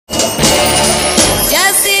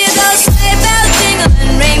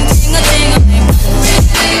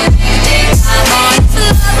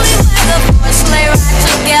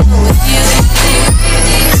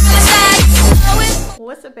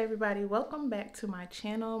everybody, welcome back to my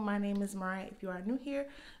channel. My name is Mariah. If you are new here,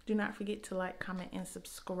 do not forget to like, comment, and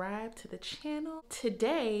subscribe to the channel.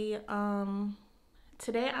 Today I'm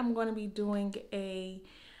going to be doing a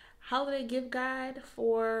holiday gift guide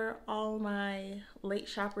for all my late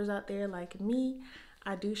shoppers out there like me.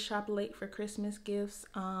 I do shop late for Christmas gifts.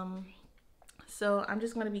 So I'm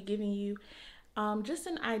just going to be giving you just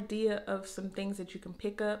an idea of some things that you can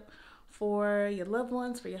pick up for your loved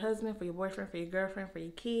ones, for your husband, for your boyfriend, for your girlfriend, for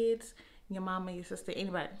your kids, your mama, your sister,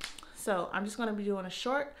 anybody. So I'm just going to be doing a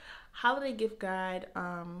short holiday gift guide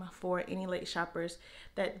for any late shoppers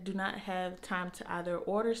that do not have time to either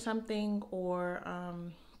order something or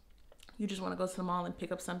you just want to go to the mall and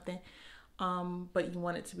pick up something, but you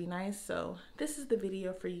want it to be nice. So this is the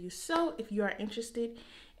video for you. So if you are interested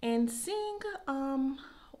in seeing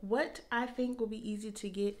what I think will be easy to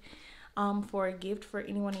get for a gift for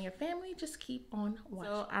anyone in your family, just keep on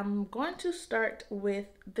watching. So I'm going to start with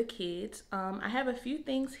the kids. I have a few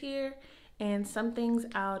things here and some things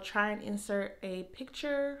I'll try and insert a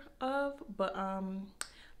picture of, but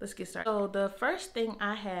let's get started. So the first thing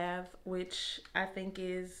I have, which I think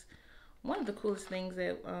is one of the coolest things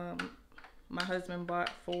that my husband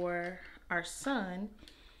bought for our son,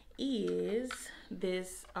 is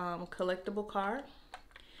this collectible car.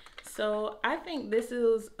 So I think this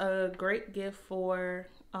is a great gift for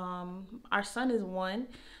our son is 1,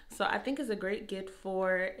 so I think it's a great gift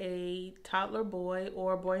for a toddler boy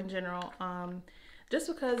or boy in general, just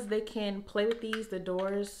because they can play with these. The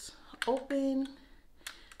doors open,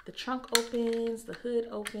 the trunk opens, the hood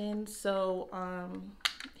opens. So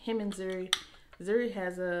him and Zuri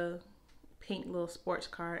has a pink little sports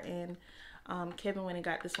car, and Kevin went and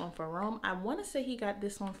got this one from Rome. I want to say he got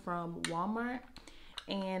this one from Walmart.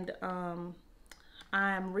 And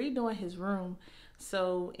I'm redoing his room.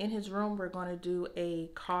 So in his room, we're going to do a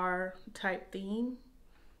car type theme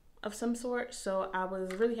of some sort. So I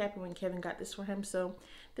was really happy when Kevin got this for him. So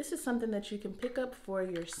this is something that you can pick up for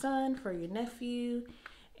your son, for your nephew,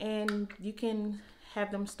 and you can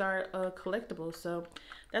have them start a collectible. So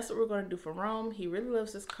that's what we're going to do for Rome. He really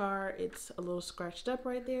loves this car. It's a little scratched up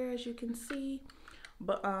right there, as you can see.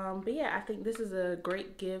 But yeah, I think this is a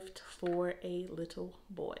great gift for a little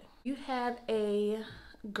boy. You have a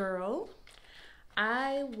girl,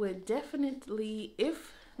 I would definitely,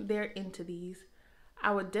 if they're into these,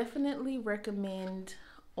 I would definitely recommend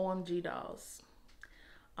OMG dolls.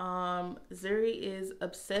 Zuri is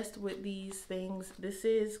obsessed with these things. This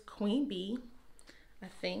is Queen Bee, I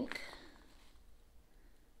think.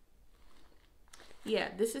 Yeah,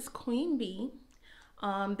 this is Queen Bee.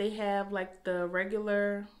 They have like the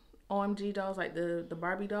regular OMG dolls, like the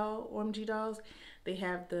Barbie doll OMG dolls. They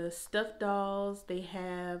have the stuffed dolls. They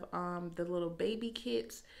have the little baby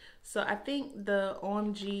kits. So I think the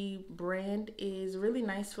OMG brand is really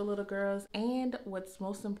nice for little girls. And what's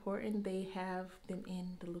most important, they have them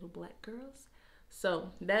in the little black girls. So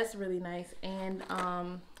that's really nice. And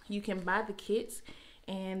you can buy the kits,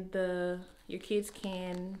 and your kids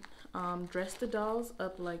can dress the dolls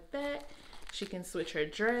up like that. She can switch her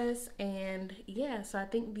dress, and yeah, so I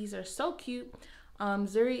think these are so cute.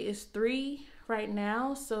 Zuri is 3 right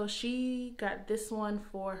now, so she got this one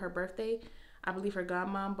for her birthday. I believe her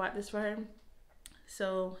godmom bought this for her.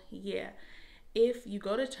 So yeah, if you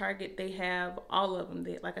go to Target, they have all of them.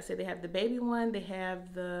 Like I said, they have the baby one, they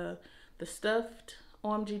have the stuffed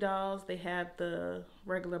OMG dolls, they have the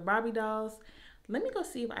regular Barbie dolls. Let me go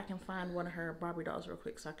see if I can find one of her Barbie dolls real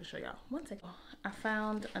quick so I can show y'all. One second. I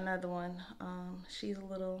found another one. She's a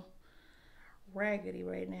little raggedy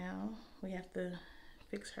right now. We have to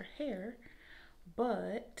fix her hair,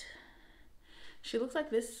 but she looks like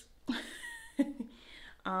this.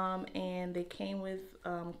 And they came with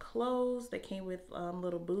clothes. They came with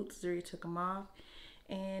little boots. Zuri took them off.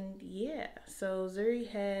 And yeah, so Zuri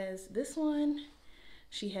has this one.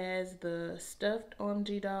 She has the stuffed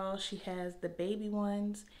OMG doll. She has the baby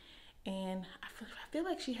ones. And I feel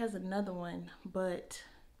like she has another one, but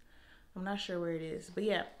I'm not sure where it is. But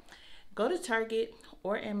yeah, go to Target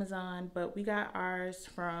or Amazon. But we got ours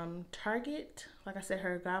from Target. Like I said,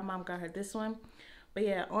 her godmom got her this one. But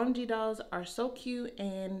yeah, OMG dolls are so cute.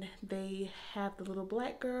 And they have the little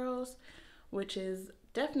black girls, which is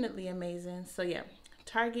definitely amazing. So yeah,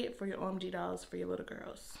 Target for your OMG dolls for your little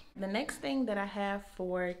girls. The next thing that I have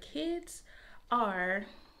for kids are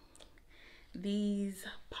these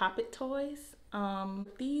Pop-It toys.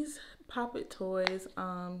 These Pop-It toys,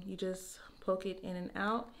 you just poke it in and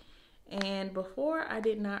out. And before, I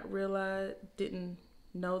didn't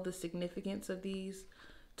know the significance of these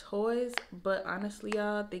toys, but honestly,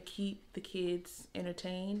 y'all, they keep the kids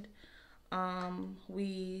entertained.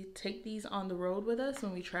 We take these on the road with us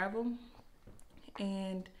when we travel,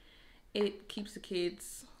 and it keeps the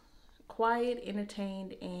kids quiet,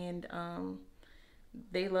 entertained, and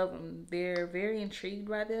they love them. They're very intrigued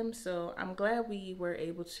by them, so I'm glad we were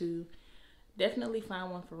able to definitely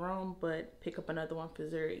find one for Rome, but pick up another one for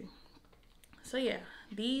Zuri. So yeah,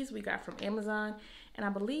 these we got from Amazon, and I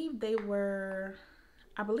believe they were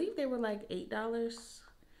like $8,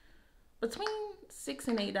 between $6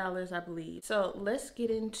 and $8, I believe. So let's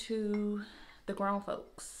get into the grown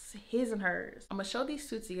folks, his and hers. I'm gonna show these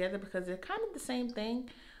two together because they're kind of the same thing.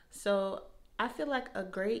 So I feel like a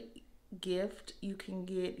great gift you can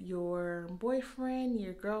get your boyfriend,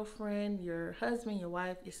 your girlfriend, your husband, your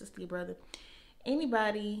wife, your sister, your brother,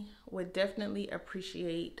 anybody would definitely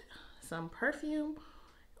appreciate some perfume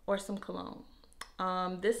or some cologne.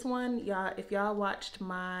 This one, y'all, if y'all watched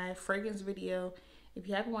my fragrance video, if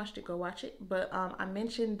you haven't watched it, go watch it. But I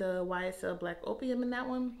mentioned the YSL Black Opium in that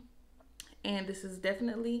one, and this is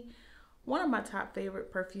definitely one of my top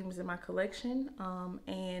favorite perfumes in my collection.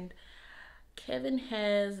 And Kevin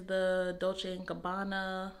has the Dolce &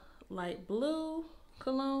 Gabbana light blue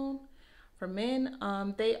cologne for men.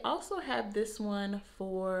 They also have this one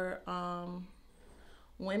for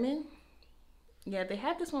women. Yeah, they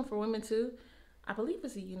have this one for women too. I believe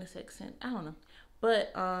it's a unisex scent. I don't know.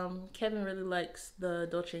 But Kevin really likes the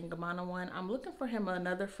Dolce & Gabbana one. I'm looking for him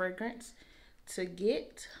another fragrance to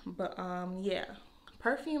get. But yeah,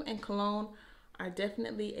 perfume and cologne are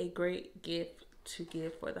definitely a great gift to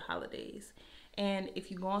give for the holidays. And if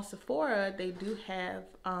you go on Sephora, they do have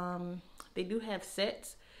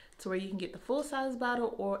sets to where you can get the full size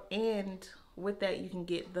bottle, and with that you can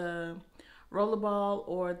get the rollerball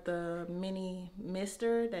or the mini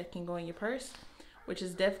mister that can go in your purse, which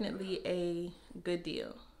is definitely a good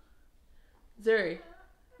deal. Zuri,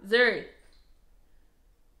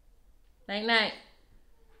 night night,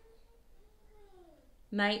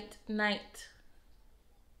 night night.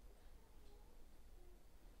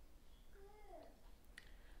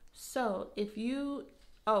 So if you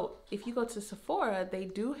go to Sephora, they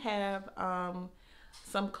do have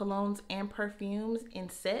some colognes and perfumes in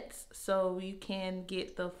sets, so you can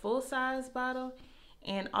get the full size bottle,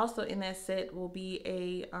 and also in that set will be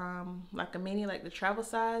a like a mini, like the travel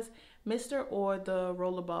size mister or the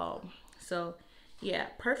rollerball. So yeah,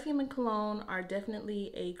 perfume and cologne are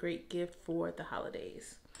definitely a great gift for the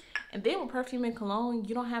holidays. And then with perfume and cologne,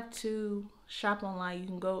 you don't have to shop online. You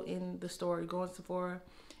can go in the store, go in Sephora,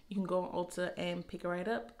 you can go on Ulta and pick it right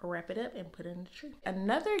up, wrap it up, and put it in the tree.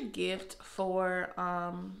 Another gift for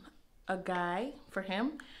a guy, for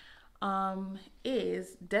him,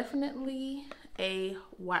 is definitely a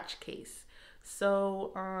watch case.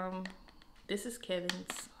 So this is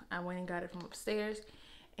Kevin's. I went and got it from upstairs,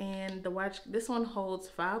 and the watch, this one holds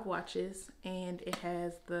 5 watches, and it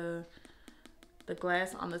has the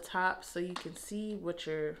glass on the top so you can see what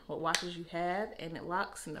watches you have, and it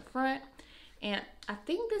locks in the front. And I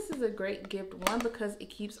think this is a great gift, one, because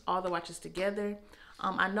it keeps all the watches together.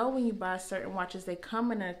 I know when you buy certain watches, they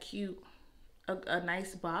come in a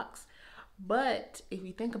nice box. But if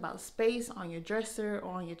you think about space on your dresser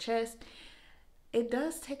or on your chest, it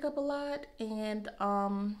does take up a lot. And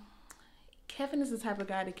Kevin is the type of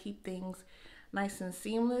guy to keep things nice and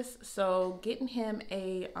seamless. So getting him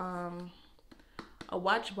a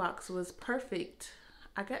watch box was perfect.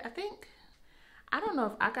 I don't know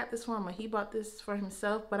if I got this from him or he bought this for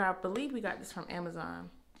himself, but I believe we got this from Amazon.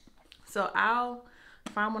 So I'll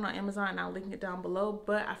find one on Amazon and I'll link it down below.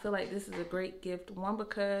 But I feel like this is a great gift. One,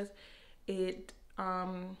 because it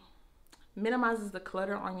minimizes the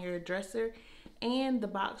clutter on your dresser, and the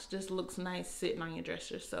box just looks nice sitting on your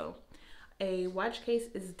dresser. So a watch case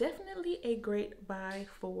is definitely a great buy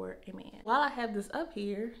for a man. While I have this up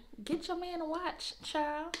here, get your man a watch,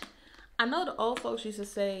 child. I know the old folks used to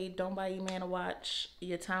say, don't buy your man a watch,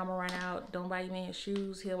 your time will run out. Don't buy your man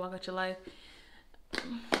shoes, he'll walk out your life.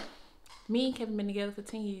 Me and Kevin been together for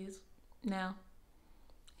 10 years now.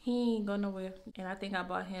 He ain't going nowhere. And I think I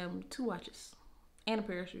bought him 2 watches and a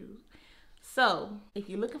pair of shoes. So if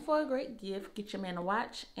you're looking for a great gift, get your man a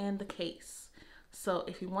watch and the case. So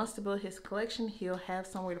if he wants to build his collection, he'll have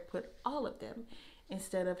somewhere to put all of them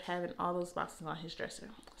instead of having all those boxes on his dresser.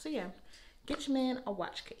 So yeah, get your man a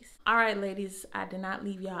watch case. All right, ladies, I did not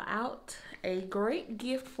leave y'all out. A great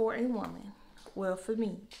gift for a woman, well, for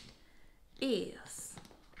me, is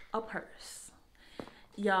a purse.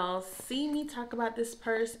 Y'all see me talk about this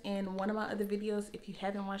purse in one of my other videos. If you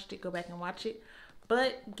haven't watched it, go back and watch it.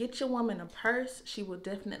 But get your woman a purse. She will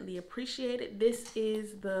definitely appreciate it. This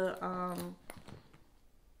is the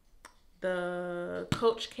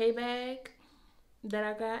Coach K bag. that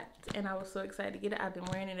I got, and I was so excited to get it. I've been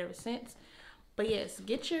wearing it ever since. But yes,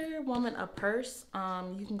 get your woman a purse.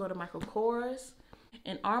 You can go to Michael Kors.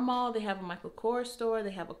 In our mall, they have a Michael Kors store.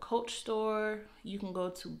 They have a Coach store. You can go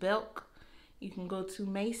to Belk. You can go to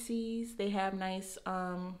Macy's. They have nice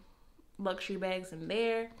luxury bags in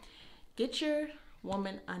there. Get your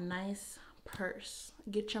woman a nice purse.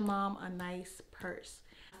 Get your mom a nice purse.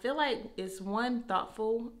 I feel like it's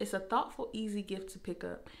a thoughtful, easy gift to pick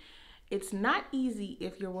up. It's not easy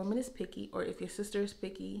if your woman is picky or if your sister is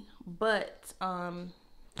picky, but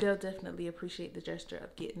they'll definitely appreciate the gesture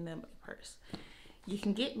of getting them a purse. You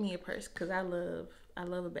can get me a purse because I love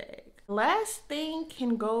a bag. Last thing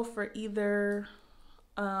can go for either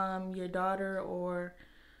your daughter or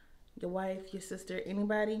your wife, your sister,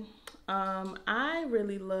 anybody. I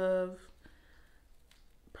really love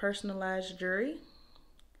personalized jewelry.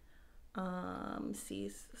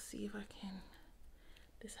 See if I can.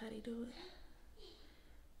 This how they do it.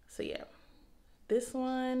 So yeah, this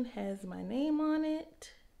one has my name on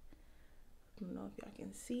it. I don't know if y'all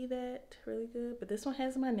can see that really good, but this one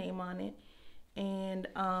has my name on it. And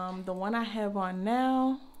the one I have on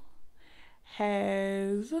now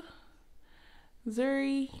has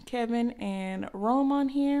Zuri, Kevin, and Rome on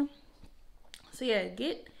here. So yeah,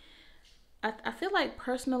 I feel like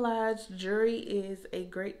personalized jewelry is a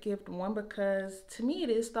great gift. One, because to me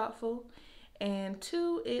it is thoughtful. And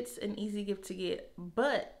two, it's an easy gift to get.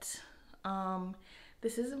 But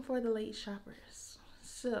this isn't for the late shoppers.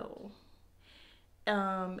 So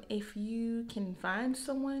if you can find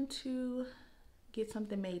someone to get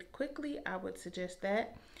something made quickly, I would suggest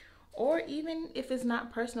that. Or even if it's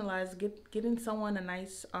not personalized, getting someone a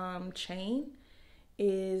nice chain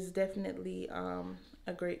is definitely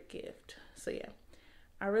a great gift. So yeah,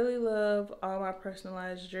 I really love all my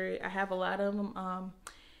personalized jewelry. I have a lot of them.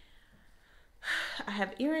 I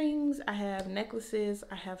have earrings, I have necklaces,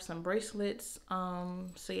 I have some bracelets.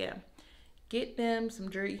 So yeah, get them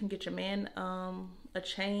some jewelry. You can get your man a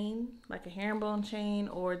chain, like a herringbone chain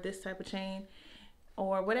or this type of chain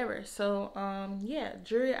or whatever. So yeah,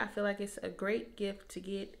 jewelry, I feel like it's a great gift to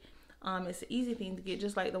get. It's an easy thing to get,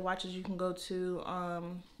 just like the watches. You can go to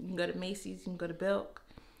Macy's, you can go to Belk,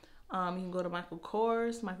 you can go to Michael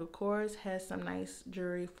Kors. Michael Kors has some nice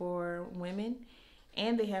jewelry for women,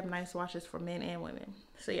 and they have nice watches for men and women.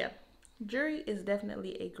 So yeah, jewelry is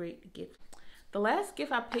definitely a great gift. The last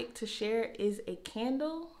gift I picked to share is a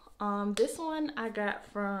candle. This one I got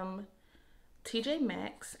from TJ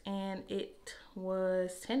Maxx, and it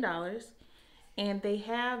was $10. And they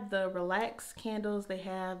have the relax candles. They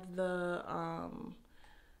have the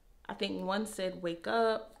I think one said wake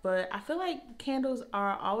up, but I feel like candles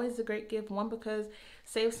are always a great gift. One, because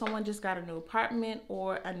say if someone just got a new apartment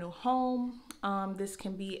or a new home, this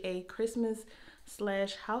can be a Christmas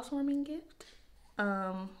 / housewarming gift.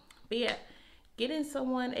 But yeah, getting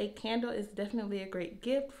someone a candle is definitely a great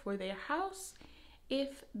gift for their house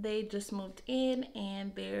if they just moved in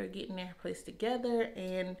and they're getting their place together.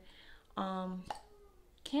 And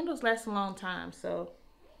candles last a long time, so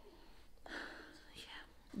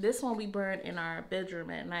this one we burn in our bedroom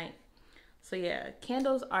at night. So yeah,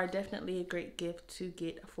 candles are definitely a great gift to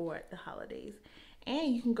get for the holidays.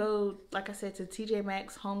 And you can go, like I said, to TJ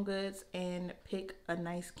Maxx, Home Goods, and pick a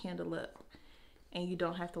nice candle up. And you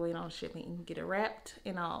don't have to wait on shipping. You can get it wrapped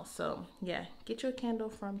and all. So yeah, get your candle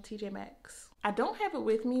from TJ Maxx. I don't have it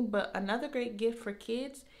with me, but another great gift for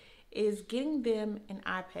kids is getting them an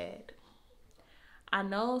iPad. I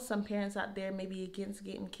know some parents out there may be against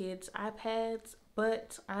getting kids iPads,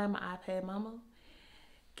 but I'm an iPad mama.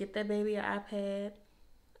 Get that baby an iPad.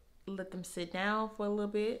 Let them sit down for a little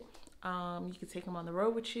bit. You can take them on the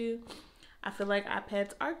road with you. I feel like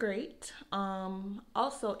iPads are great.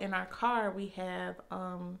 Also, in our car, we have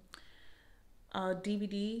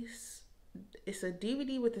DVDs. It's a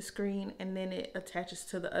DVD with a screen, and then it attaches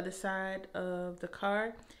to the other side of the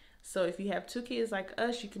car. So if you have two kids like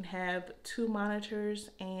us, you can have two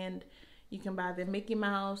monitors, and you can buy them Mickey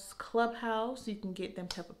Mouse, Clubhouse. You can get them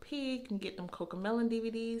Peppa Pig. You can get them Cocomelon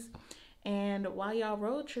DVDs. And while y'all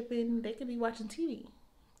road tripping, they could be watching TV.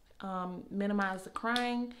 Minimize the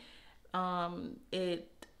crying.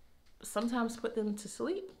 It sometimes put them to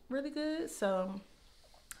sleep really good. So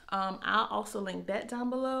I'll also link that down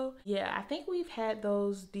below. Yeah, I think we've had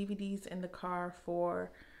those DVDs in the car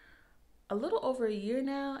for a little over a year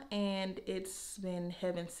now, and it's been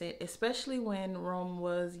heaven sent, especially when Rome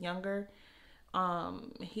was younger.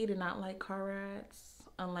 He did not like car rides,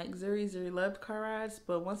 unlike Zuri. Zuri loved car rides,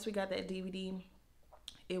 but once we got that DVD,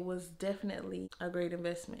 it was definitely a great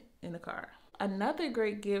investment in the car. Another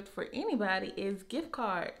great gift for anybody is gift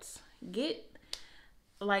cards. Get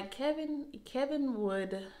Like Kevin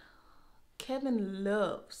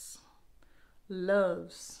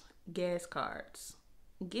loves gas cards.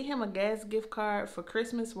 Get him a gas gift card for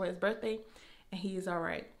Christmas for his birthday and he is all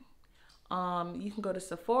right. You can go to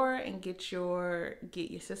Sephora and get your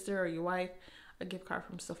sister or your wife a gift card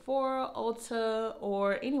from Sephora, Ulta,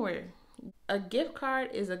 or anywhere. A gift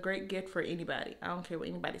card is a great gift for anybody. I don't care what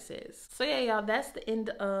anybody says. So yeah, y'all, that's the end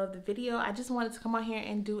of the video. I just wanted to come on here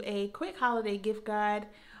and do a quick holiday gift guide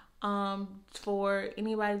for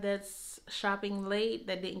anybody that's shopping late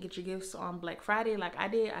that didn't get your gifts on Black Friday like I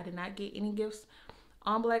did. I did not get any gifts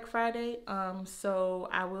on Black Friday. So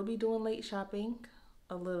I will be doing late shopping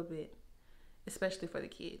a little bit, especially for the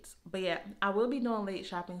kids. But yeah, I will be doing late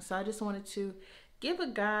shopping. So I just wanted to give a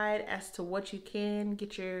guide as to what you can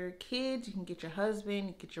get your kids. You can get your husband,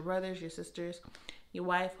 you can get your brothers, your sisters, your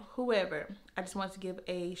wife, whoever. I just wanted to give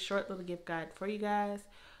a short little gift guide for you guys.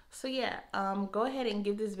 So yeah, go ahead and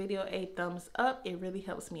give this video a thumbs up. It really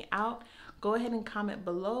helps me out. Go ahead and comment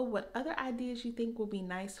below what other ideas you think will be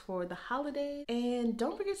nice for the holiday. And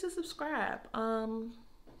don't forget to subscribe.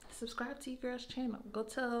 Subscribe to your girl's channel. Go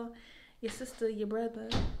tell your sister, your brother,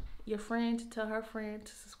 your friend to tell her friend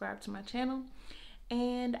to subscribe to my channel.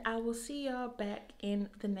 And I will see y'all back in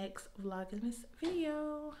the next Vlogmas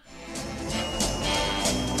video.